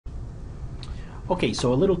Okay,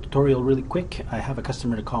 so a little tutorial really quick. I have a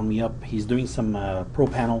customer to call me up. He's doing some Pro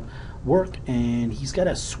Panel work, and he's got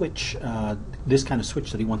a switch, this kind of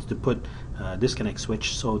switch that he wants to put, disconnect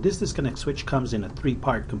switch. So this disconnect switch comes in a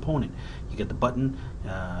three-part component. You get the button,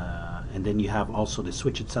 and then you have also the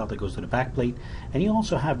switch itself that goes to the back plate, and you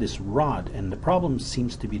also have this rod. And the problem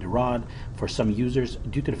seems to be the rod for some users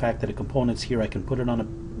due to the fact that the components here, I can put it on a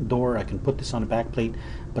door, I can put this on a back plate,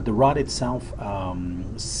 but the rod itself,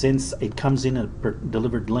 since it comes in a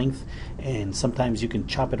delivered length, and sometimes you can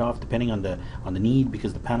chop it off depending on the need,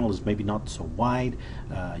 because the panel is maybe not so wide.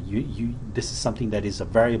 This is something that is a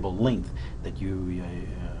variable length that you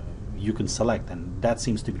can select, and that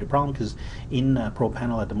seems to be the problem, because in Pro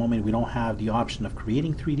Panel at the moment we don't have the option of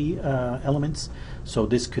creating 3D elements, so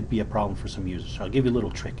this could be a problem for some users. So I'll give you a little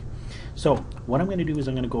trick. So what I'm going to do is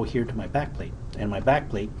I'm going to go here to my backplate, and my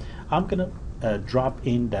backplate, I'm going to drop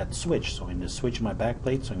in that switch. So in the switch of my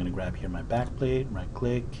backplate, so I'm going to grab here my backplate, right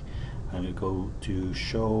click, I'm going to go to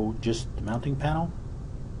show just the mounting panel,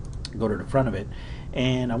 go to the front of it,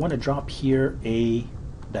 and I want to drop here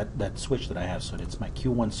that switch that I have. So it's my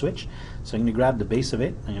Q1 switch. So I'm going to grab the base of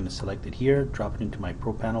it, I'm going to select it here, drop it into my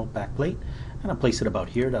Pro Panel backplate, and I'll place it about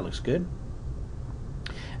here. That looks good.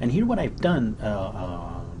 And here what I've done,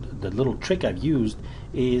 the little trick I've used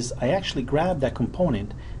is I actually grabbed that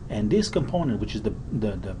component, and this component, which is the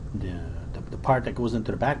part that goes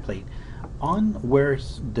into the backplate, on where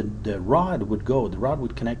the rod would go, the rod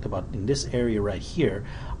would connect about in this area right here.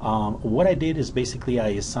 What I did is basically I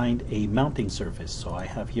assigned a mounting surface. So I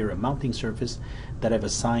have here a mounting surface that I've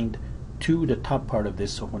assigned to the top part of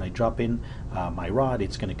this, so when I drop in my rod,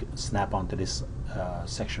 it's going to snap onto this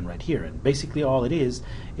section right here. And basically all it is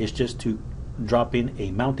just to drop in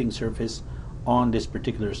a mounting surface on this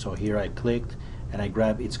particular. So here I clicked and I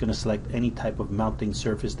grab, it's going to select any type of mounting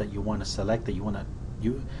surface that you want to select, that you want to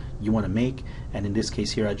make, and in this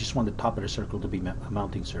case here I just want the top of the circle to be a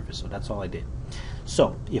mounting surface. So that's all I did.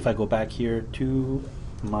 So if I go back here to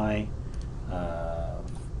my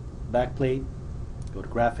backplate, go to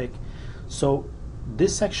graphic, so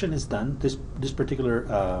this section is done, this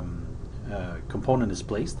particular component is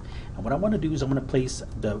placed, and what I want to do is I'm going to place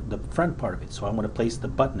the front part of it. So I'm going to place the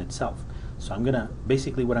button itself. So I'm going to,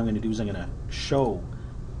 basically what I'm going to do is I'm going to show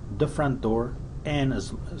the front door and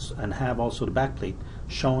have also the back plate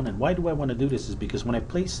shown. And why do I want to do this is because when I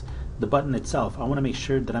place the button itself, I want to make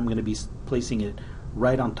sure that I'm going to be placing it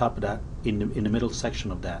right on top of that, in the middle section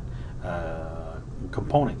of that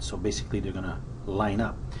component. So basically they're going to line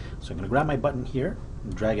up. So I'm going to grab my button here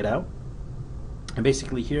and drag it out, and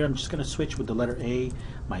basically here I'm just going to switch with the letter A,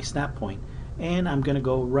 my snap point, and I'm going to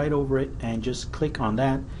go right over it and just click on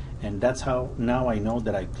that, and that's how now I know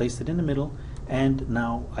that I placed it in the middle, and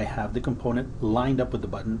now I have the component lined up with the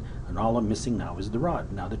button, and all I'm missing now is the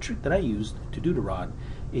rod. Now the trick that I used to do the rod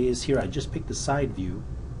is here I just picked the side view,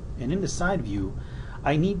 and in the side view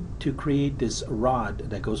I need to create this rod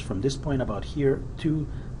that goes from this point about here to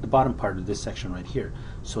the bottom part of this section right here.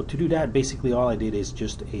 So to do that, basically all I did is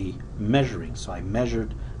just a measuring. So I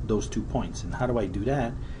measured those 2 points. And how do I do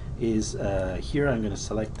that is here I'm going to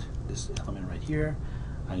select this element right here.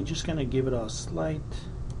 I'm just going to give it a slight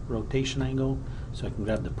rotation angle so I can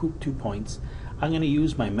grab the 2 points. I'm going to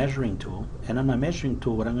use my measuring tool, and on my measuring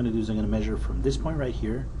tool what I'm going to do is I'm going to measure from this point right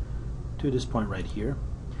here to this point right here,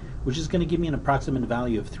 which is going to give me an approximate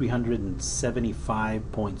value of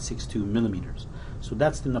 375.62 millimeters. So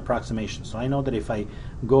that's an approximation. So I know that if I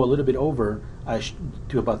go a little bit over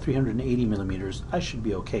to about 380 millimeters, I should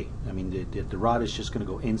be okay. I mean, the rod is just going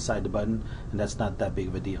to go inside the button, and that's not that big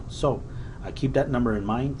of a deal. So I keep that number in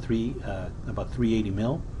mind, about 380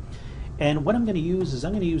 mil. And what I'm going to use is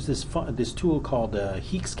I'm going to use this tool called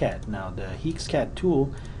HeexCAD. Now the HeexCAD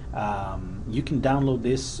tool, you can download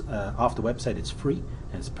this off the website. It's free,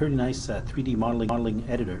 and it's a pretty nice 3D modeling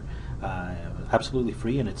editor. Absolutely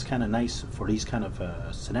free, and it's kind of nice for these kind of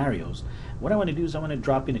scenarios. What I want to do is I want to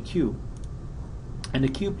drop in a cube, and the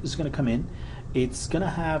cube is going to come in. It's going to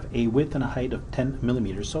have a width and a height of 10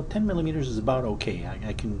 millimeters. So 10 millimeters is about okay.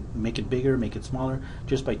 I can make it bigger, make it smaller,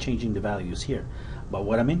 just by changing the values here. But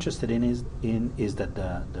what I'm interested in is that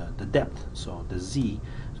the depth, so the Z,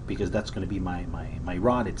 because that's going to be my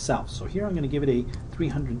rod itself. So here I'm going to give it a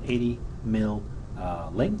 380 mil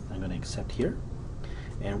length. I'm going to accept here.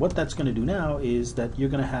 And what that's going to do now is that you're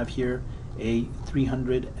going to have here a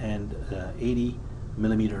 380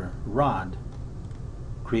 millimeter rod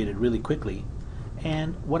created really quickly.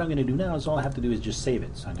 And what I'm going to do now is all I have to do is just save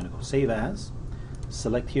it. So I'm going to go save as,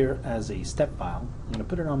 select here as a step file. I'm going to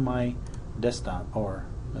put it on my desktop, or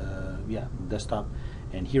desktop.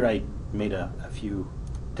 And here I made a few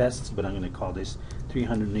tests, but I'm going to call this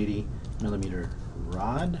 380 millimeter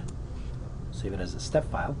rod. Save it as a step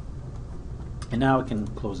file. And now I can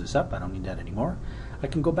close this up. I don't need that anymore. I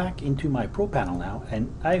can go back into my Pro Panel now,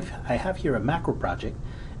 and I have here a macro project,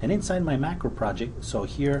 and inside my macro project, so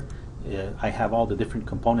here I have all the different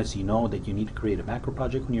components. You know that you need to create a macro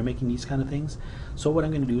project when you're making these kind of things. So what I'm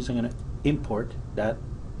going to do is I'm going to import that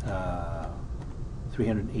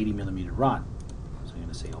 380 millimeter rod. So I'm going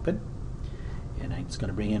to say open, and it's going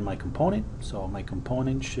to bring in my component. So my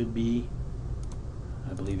component should be,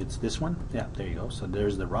 I believe it's this one. Yeah, there you go. So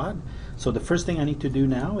there's the rod. So the first thing I need to do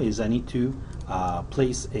now is I need to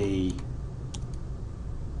place a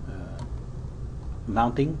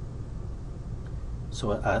mounting,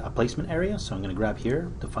 so a placement area. So I'm going to grab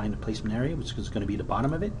here to find the placement area, which is going to be the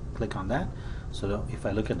bottom of it. Click on that. So if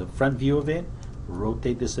I look at the front view of it,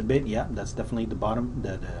 rotate this a bit, yeah, that's definitely the bottom,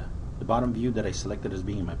 the bottom view that I selected as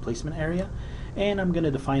being my placement area. And I'm going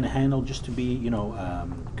to define a handle just to be, you know,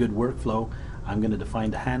 good workflow. I'm going to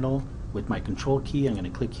define the handle with my control key. I'm going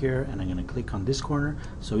to click here, and I'm going to click on this corner.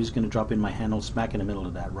 So he's going to drop in my handle smack in the middle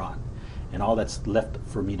of that rod. And all that's left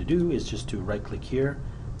for me to do is just to right click here,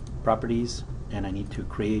 properties, and I need to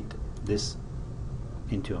create this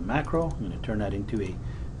into a macro. I'm going to turn that into a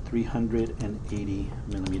 380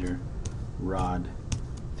 millimeter rod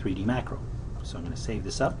 3D macro. So I'm going to save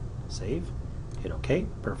this up, save, hit OK,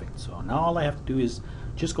 perfect. So now all I have to do is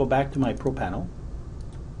just go back to my Pro Panel,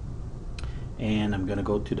 and I'm going to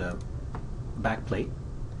go to the back plate.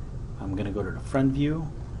 I'm going to go to the front view,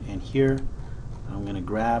 and here I'm going to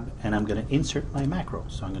grab and I'm going to insert my macro.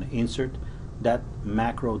 So I'm going to insert that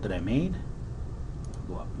macro that I made.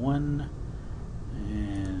 Go up one,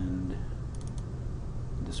 and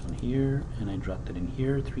this one here, and I dropped it in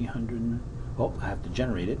here, 300. Oh, I have to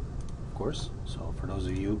generate it, of course. So for those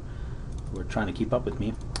of you who are trying to keep up with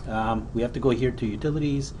me, we have to go here to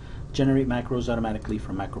utilities, generate macros automatically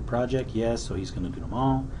from macro project. Yes, so he's going to do them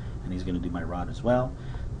all, and he's going to do my rod as well.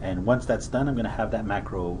 And once that's done, I'm going to have that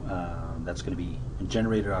macro that's going to be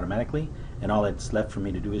generated automatically, and all that's left for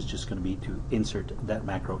me to do is just going to be to insert that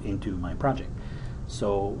macro into my project.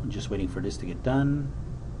 So I'm just waiting for this to get done.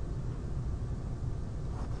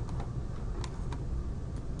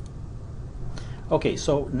 Okay,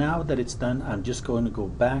 so now that it's done, I'm just going to go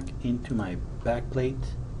back into my back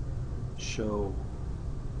plate, show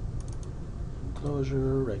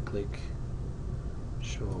enclosure, right click,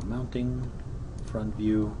 show mounting, front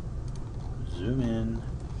view, zoom in,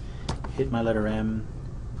 hit my letter M,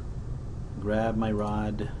 grab my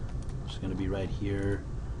rod, it's going to be right here,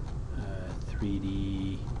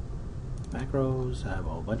 3D macros, I have a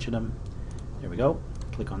whole bunch of them. There we go,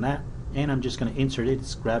 click on that, and I'm just going to insert it.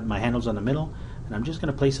 It's grab my handles on the middle, and I'm just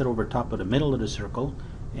going to place it over top of the middle of the circle,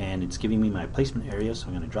 and it's giving me my placement area. So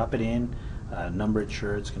I'm going to drop it in, number it,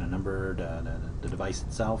 sure, it's going to number the device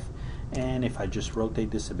itself. And if I just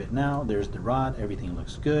rotate this a bit now, there's the rod, everything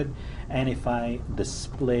looks good. And if I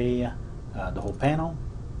display the whole panel,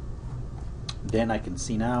 then I can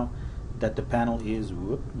see now that the panel is,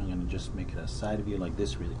 whoop, I'm going to just make it a side view like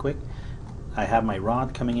this really quick. I have my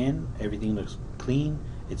rod coming in, everything looks clean.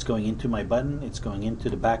 It's going into my button, it's going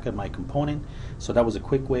into the back of my component. So that was a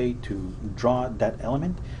quick way to draw that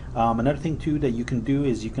element. Another thing too that you can do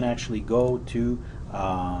is you can actually go to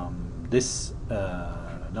this,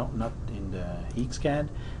 no, not in the HeekSCAD,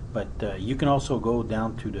 but you can also go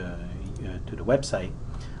down to the website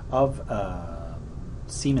of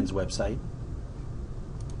Siemens website.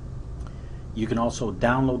 You can also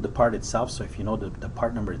download the part itself, so if you know the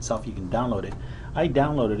part number itself, you can download it. I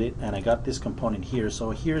downloaded it, and I got this component here. So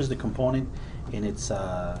here's the component in its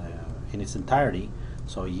entirety.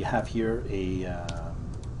 So you have here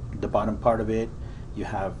the bottom part of it. You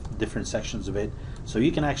have different sections of it. So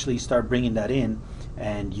you can actually start bringing that in,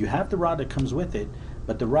 and you have the rod that comes with it.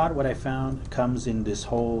 But the rod, what I found, comes in this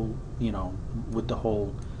whole, you know, with the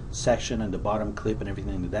whole section and the bottom clip and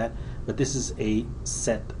everything like that. But this is a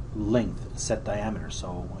set length, set diameter.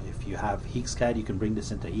 So if you have HeekSCAD, you can bring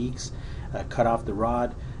this into Heeks, cut off the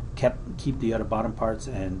rod, keep the other bottom parts,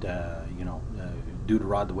 and you know, do the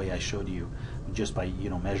rod the way I showed you, just by, you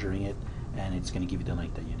know, measuring it, and it's going to give you the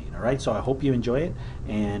length that you need. All right, so I hope you enjoy it,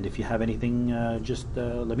 and if you have anything, just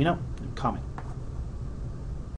let me know, comment.